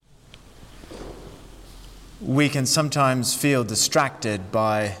we can sometimes feel distracted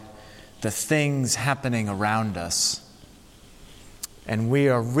by the things happening around us. And we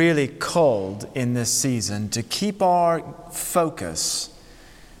are really called in this season to keep our focus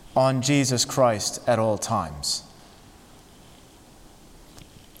on Jesus Christ at all times.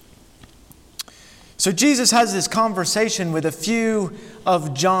 So Jesus has this conversation with a few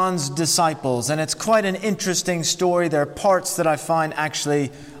of John's disciples, and it's quite an interesting story. There are parts that I find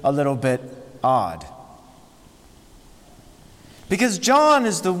actually a little bit odd. Because John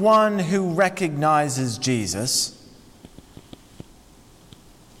is the one who recognizes Jesus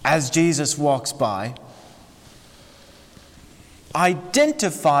as Jesus walks by,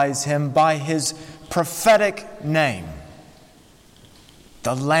 identifies him by his prophetic name,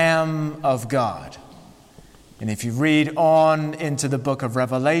 the Lamb of God. And if you read on into the book of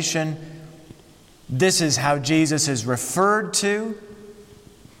Revelation, this is how Jesus is referred to.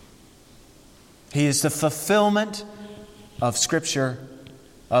 He is the fulfillment of Scripture,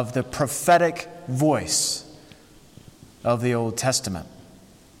 of the prophetic voice of the Old Testament.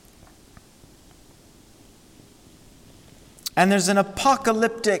 And there's an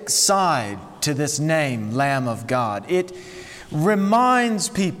apocalyptic side to this name, Lamb of God. It reminds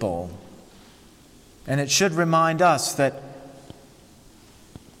people, and it should remind us, that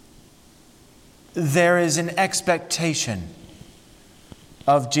there is an expectation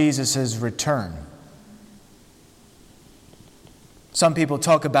of Jesus' return. Some people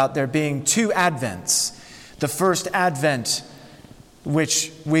talk about there being two Advents. The first Advent,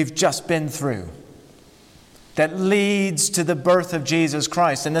 which we've just been through, that leads to the birth of Jesus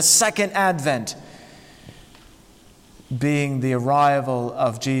Christ. And the second Advent being the arrival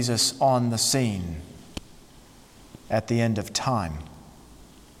of Jesus on the scene at the end of time.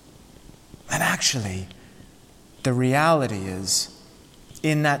 And actually, the reality is,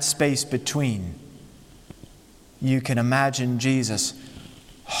 in that space between, you can imagine Jesus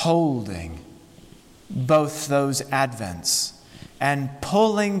holding both those Advents and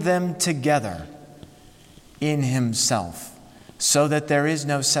pulling them together in himself, so that there is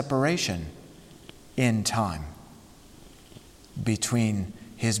no separation in time between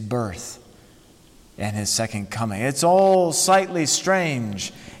his birth and his second coming. It's all slightly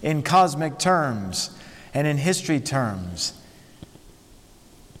strange in cosmic terms and in history terms,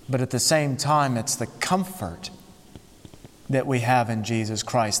 but at the same time, it's the comfort that we have in Jesus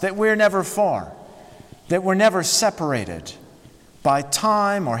Christ, that we're never far, that we're never separated by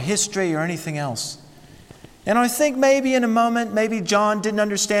time or history or anything else. And I think maybe in a moment, maybe John didn't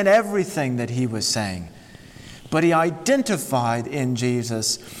understand everything that he was saying, but he identified in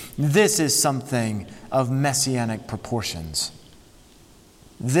Jesus, this is something of messianic proportions.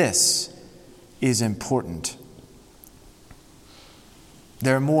 This is important.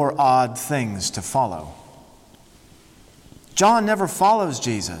 There are more odd things to follow. John never follows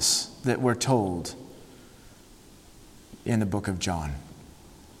Jesus, that we're told in the book of John.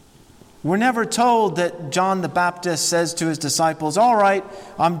 We're never told that John the Baptist says to his disciples, all right,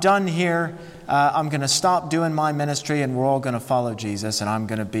 I'm done here. I'm going to stop doing my ministry and we're all going to follow Jesus and I'm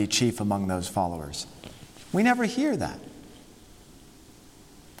going to be chief among those followers. We never hear that.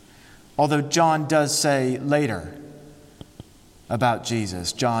 Although John does say later about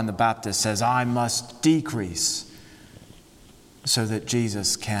Jesus, John the Baptist says, I must decrease so that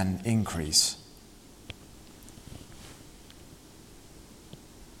Jesus can increase.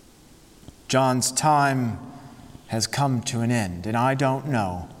 John's time has come to an end, and I don't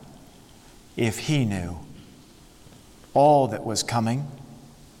know if he knew all that was coming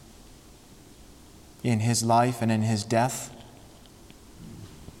in his life and in his death.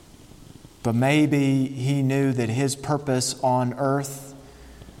 But maybe he knew that his purpose on earth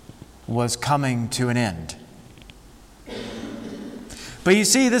was coming to an end. But you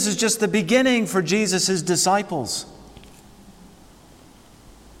see, this is just the beginning for Jesus' disciples.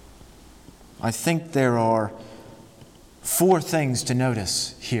 I think there are 4 things to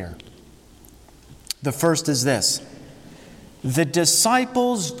notice here. The first is this: the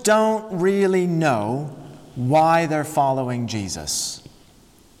disciples don't really know why they're following Jesus.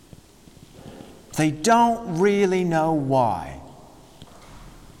 They don't really know why.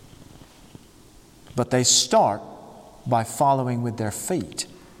 But they start by following with their feet.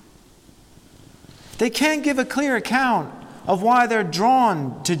 They can't give a clear account of why they're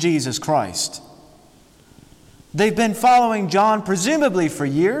drawn to Jesus Christ. They've been following John presumably for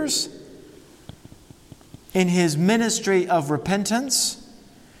years in his ministry of repentance.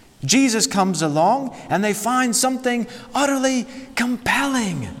 Jesus comes along and they find something utterly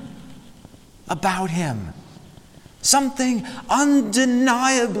compelling about him. Something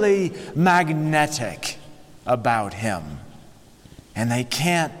undeniably magnetic about him. And they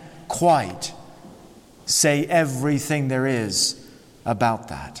can't quite say everything there is about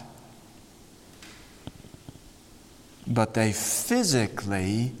that. But they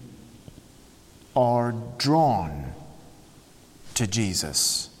physically are drawn to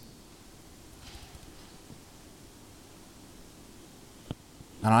Jesus.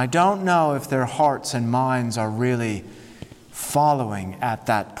 And I don't know if their hearts and minds are really following at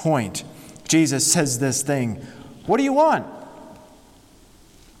that point. Jesus says this thing, "What do you want?"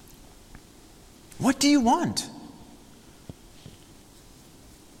 What do you want?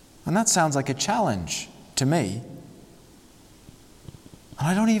 And that sounds like a challenge to me. And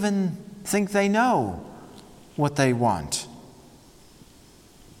I don't even think they know what they want.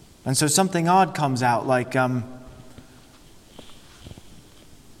 And so something odd comes out like,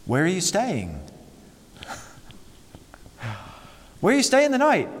 where are you staying? Where are you staying the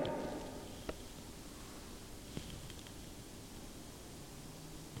night?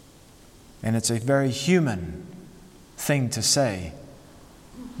 And it's a very human thing to say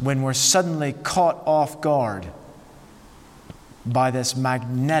when we're suddenly caught off guard by this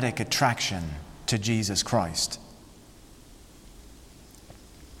magnetic attraction to Jesus Christ.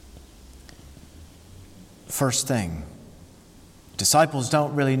 First thing, disciples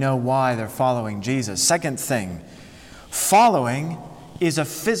don't really know why they're following Jesus. Second thing, following is a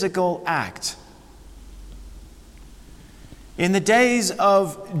physical act. In the days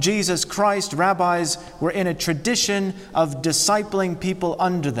of Jesus Christ, rabbis were in a tradition of discipling people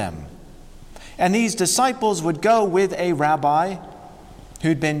under them. And these disciples would go with a rabbi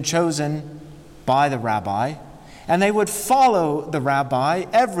who'd been chosen by the rabbi, and they would follow the rabbi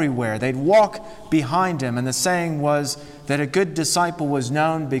everywhere. They'd walk behind him. And the saying was that a good disciple was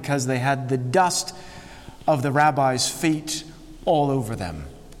known because they had the dust of the rabbi's feet all over them.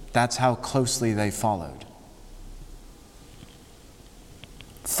 That's how closely they followed.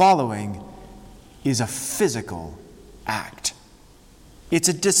 Following is a physical act. It's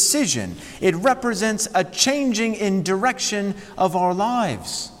a decision. It represents a changing in direction of our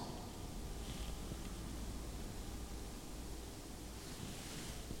lives.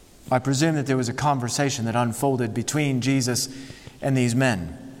 I presume that there was a conversation that unfolded between Jesus and these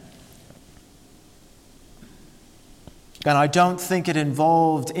men. And I don't think it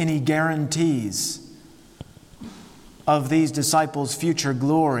involved any guarantees of these disciples' future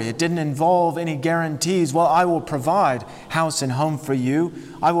glory. It didn't involve any guarantees. Well, I will provide house and home for you.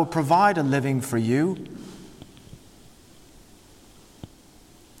 I will provide a living for you.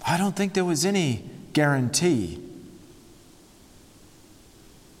 I don't think there was any guarantee.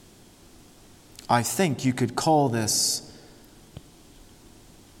 I think you could call this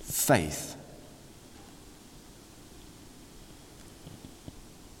faith.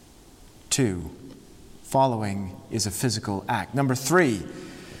 2, following is a physical act. Number 3,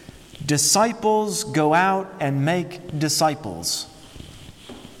 disciples go out and make disciples.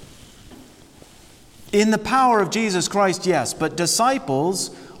 In the power of Jesus Christ, yes, but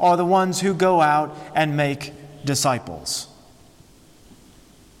disciples are the ones who go out and make disciples.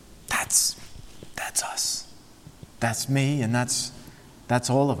 That's us. That's me, and that's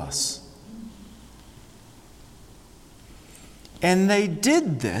all of us. And they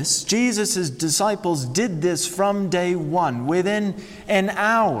did this, Jesus' disciples did this from day one, within an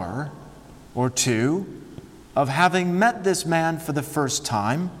hour or two of having met this man for the first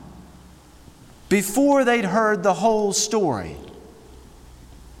time, before they'd heard the whole story,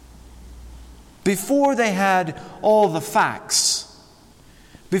 before they had all the facts,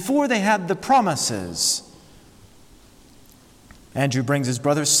 before they had the promises. Andrew brings his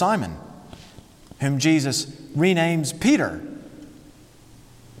brother Simon, whom Jesus renames Peter.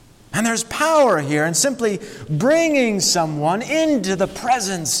 And there's power here in simply bringing someone into the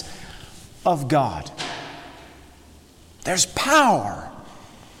presence of God. There's power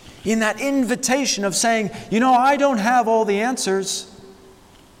in that invitation of saying, I don't have all the answers.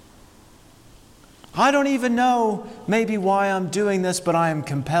 I don't even know maybe why I'm doing this, but I am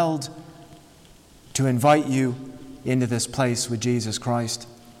compelled to invite you into this place with Jesus Christ.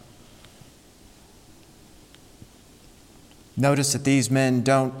 Notice that these men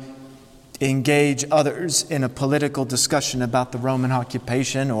don't engage others in a political discussion about the Roman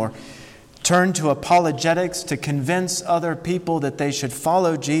occupation or turn to apologetics to convince other people that they should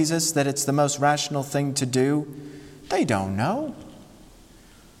follow Jesus, that it's the most rational thing to do. They don't know.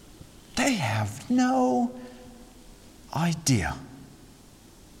 They have no idea.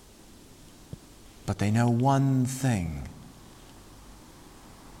 But they know one thing.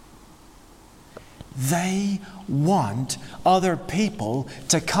 They want other people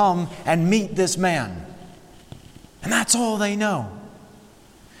to come and meet this man. And that's all they know.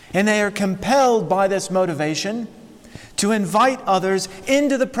 And they are compelled by this motivation to invite others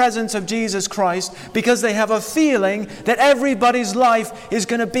into the presence of Jesus Christ because they have a feeling that everybody's life is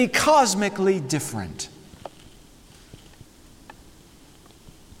going to be cosmically different.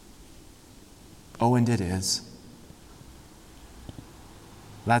 Oh, and it is.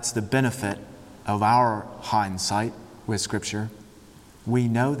 That's the benefit of our hindsight with Scripture. We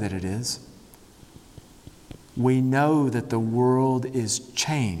know that it is. We know that the world is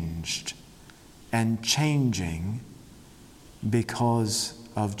changed and changing because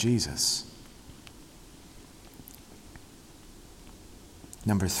of Jesus.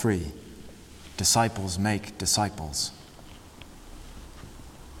 Number 3, disciples make disciples.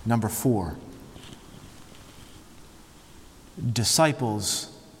 Number 4, disciples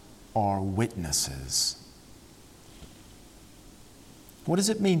are witnesses. What does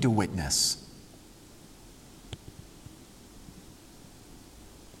it mean to witness?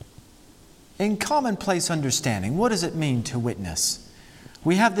 In commonplace understanding, what does it mean to witness?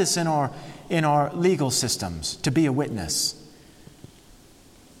 We have this in our legal systems, to be a witness.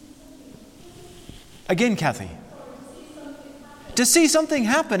 Again, Kathy. To see something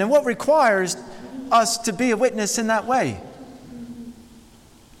happen. And what requires us to be a witness in that way?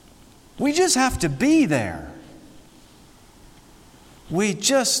 We just have to be there. We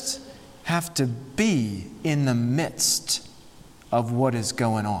just have to be in the midst of what is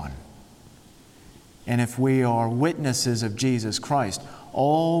going on. And if we are witnesses of Jesus Christ,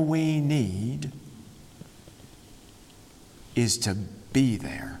 all we need is to be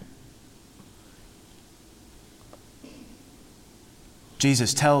there.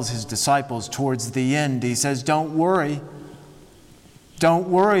 Jesus tells his disciples towards the end, he says, don't worry. Don't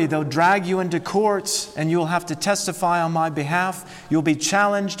worry, they'll drag you into courts and you'll have to testify on my behalf. You'll be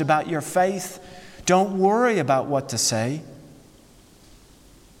challenged about your faith. Don't worry about what to say.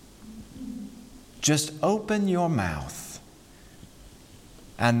 Just open your mouth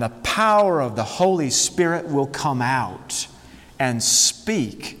and the power of the Holy Spirit will come out and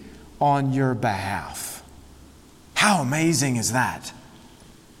speak on your behalf. How amazing is that?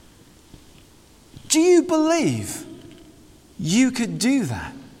 Do you believe you could do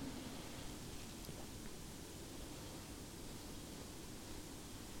that?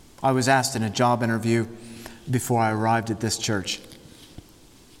 I was asked in a job interview before I arrived at this church.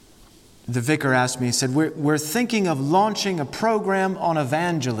 The vicar asked me, he said, we're thinking of launching a program on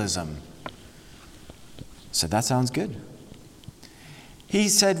evangelism. I said, that sounds good. He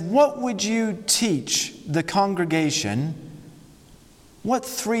said, what would you teach the congregation? What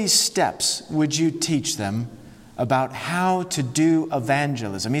 3 steps would you teach them about how to do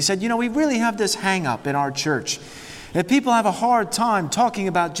evangelism? He said, we really have this hang up in our church that people have a hard time talking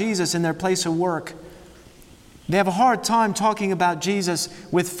about Jesus in their place of work. They have a hard time talking about Jesus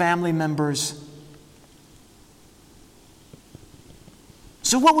with family members.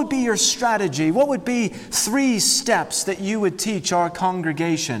 So what would be your strategy? What would be 3 steps that you would teach our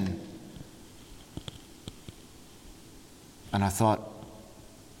congregation? And I thought,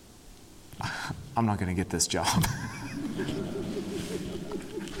 I'm not going to get this job.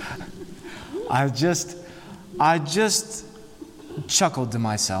 I just chuckled to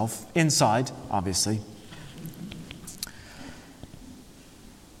myself, inside, obviously.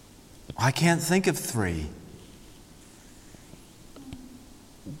 I can't think of 3,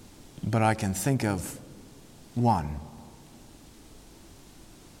 but I can think of 1.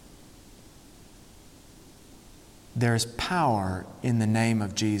 There's power in the name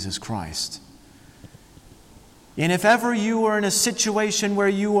of Jesus Christ. And if ever you are in a situation where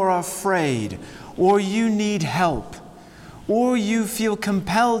you are afraid, or you need help, or you feel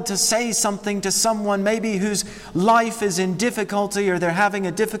compelled to say something to someone maybe whose life is in difficulty or they're having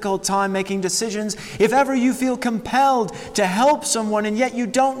a difficult time making decisions, if ever you feel compelled to help someone and yet you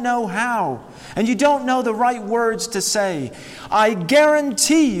don't know how, and you don't know the right words to say, I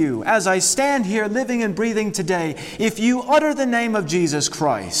guarantee you, as I stand here living and breathing today, if you utter the name of Jesus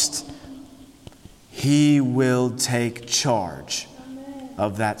Christ, He will take charge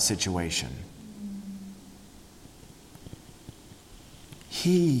of that situation.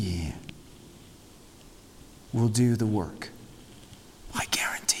 He will do the work. I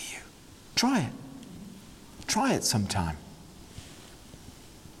guarantee you. Try it. Try it sometime.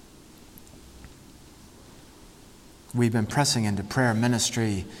 We've been pressing into prayer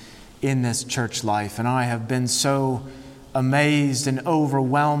ministry in this church life, and I have been so amazed and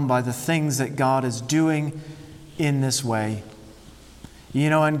overwhelmed by the things that God is doing in this way.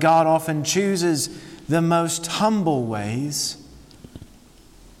 And God often chooses the most humble ways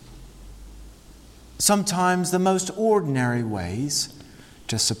sometimes the most ordinary ways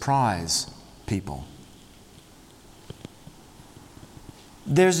to surprise people.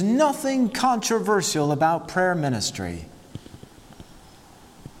 There's nothing controversial about prayer ministry.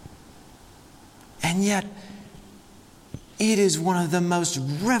 And yet, it is one of the most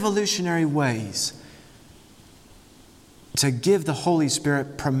revolutionary ways to give the Holy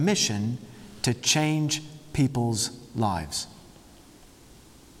Spirit permission to change people's lives.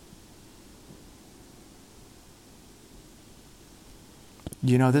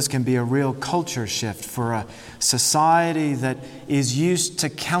 You know, this can be a real culture shift for a society that is used to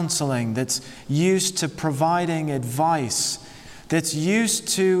counseling, that's used to providing advice, that's used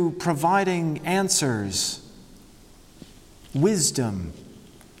to providing answers, wisdom,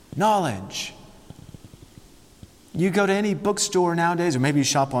 knowledge. You go to any bookstore nowadays, or maybe you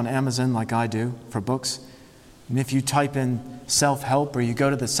shop on Amazon like I do for books, and if you type in self-help or you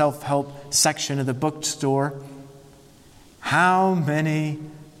go to the self-help section of the bookstore, how many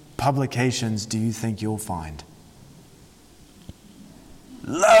publications do you think you'll find?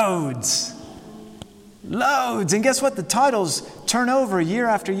 Loads! Loads! And guess what? The titles turn over year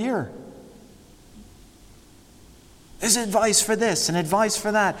after year. There's advice for this and advice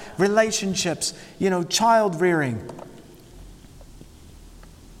for that. Relationships, child rearing,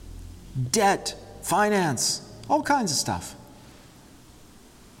 debt, finance, all kinds of stuff.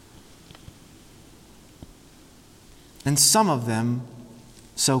 And some of them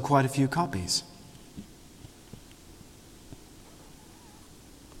sell quite a few copies.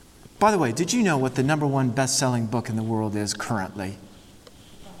 By the way, did you know what the number one best-selling book in the world is currently?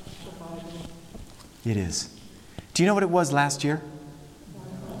 It is. Do you know what it was last year?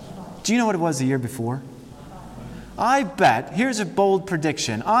 Do you know what it was the year before? I bet, here's a bold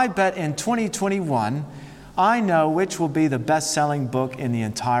prediction, I bet in 2021, I know which will be the best-selling book in the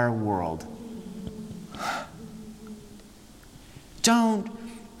entire world. Don't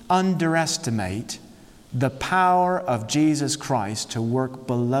underestimate the power of Jesus Christ to work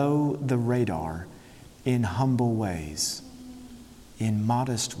below the radar in humble ways, in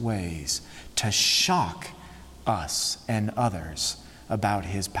modest ways, to shock us and others about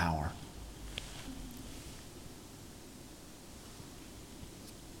His power.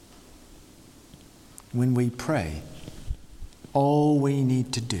 When we pray, all we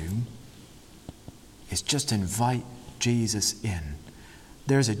need to do is just invite Jesus in.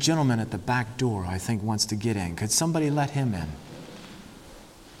 There's a gentleman at the back door I think wants to get in. Could somebody let him in?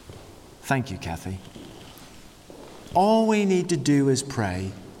 Thank you, Kathy. All we need to do is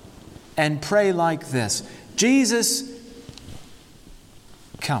pray, and pray like this: Jesus,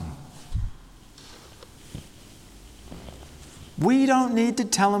 come. We don't need to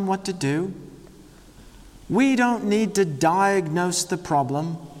tell Him what to do. We don't need to diagnose the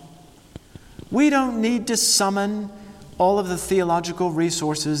problem. We don't need to summon all of the theological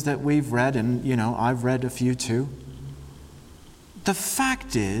resources that we've read, and, I've read a few too. The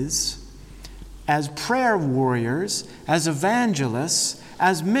fact is, as prayer warriors, as evangelists,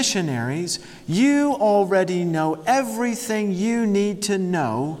 as missionaries, you already know everything you need to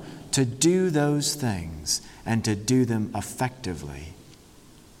know to do those things and to do them effectively.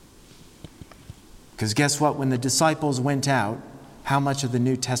 Because guess what? When the disciples went out, how much of the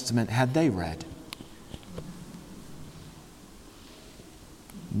New Testament had they read?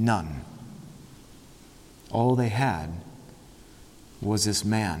 None. All they had was this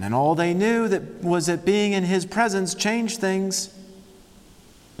man. And all they knew was that being in His presence changed things.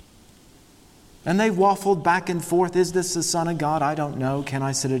 And they waffled back and forth. Is this the Son of God? I don't know. Can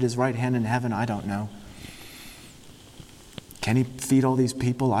I sit at His right hand in heaven? I don't know. Can He feed all these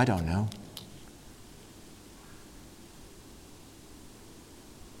people? I don't know.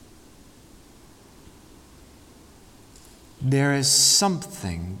 There is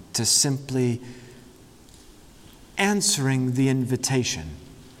something to simply answering the invitation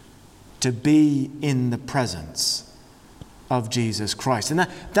to be in the presence of Jesus Christ. And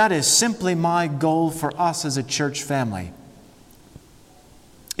that is simply my goal for us as a church family,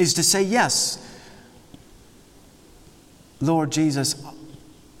 is to say, yes, Lord Jesus,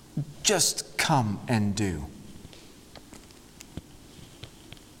 just come and do.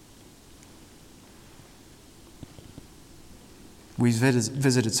 We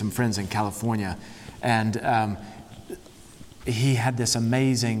visited some friends in California, and he had this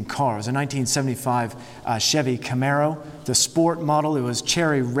amazing car. It was a 1975 Chevy Camaro, the sport model. It was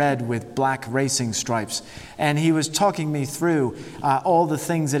cherry red with black racing stripes. And he was talking me through all the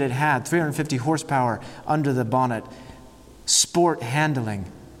things that it had: 350 horsepower under the bonnet, sport handling,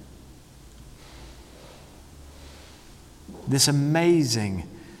 this amazing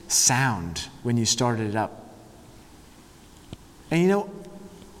sound when you started it up. And you know,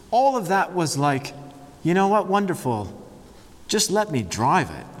 all of that was like, you know what, wonderful. Just let me drive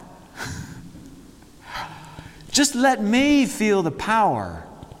it. Just let me feel the power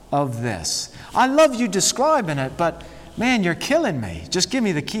of this. I love you describing it, but man, you're killing me. Just give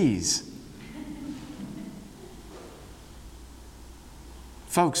me the keys.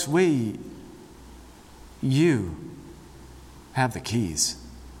 Folks, you have the keys.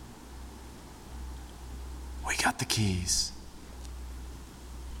 We got the keys.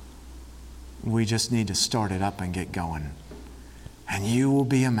 We just need to start it up and get going. And you will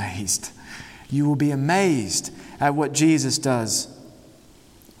be amazed. You will be amazed at what Jesus does.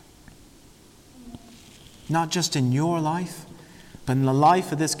 Not just in your life, but in the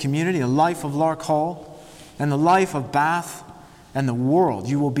life of this community, the life of Lark Hall, and the life of Bath, and the world.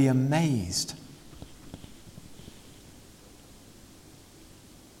 You will be amazed.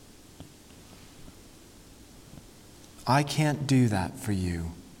 I can't do that for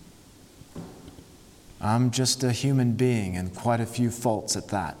you. I'm just a human being and quite a few faults at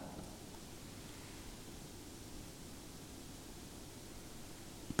that.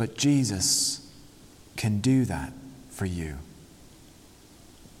 But Jesus can do that for you.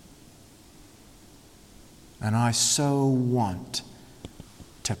 And I so want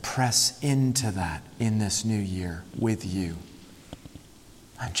to press into that in this new year with you.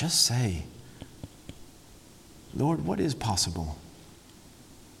 And just say, Lord, what is possible?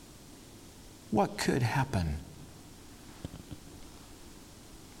 What could happen?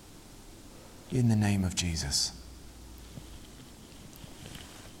 In the name of Jesus.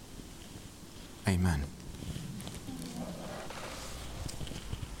 Amen.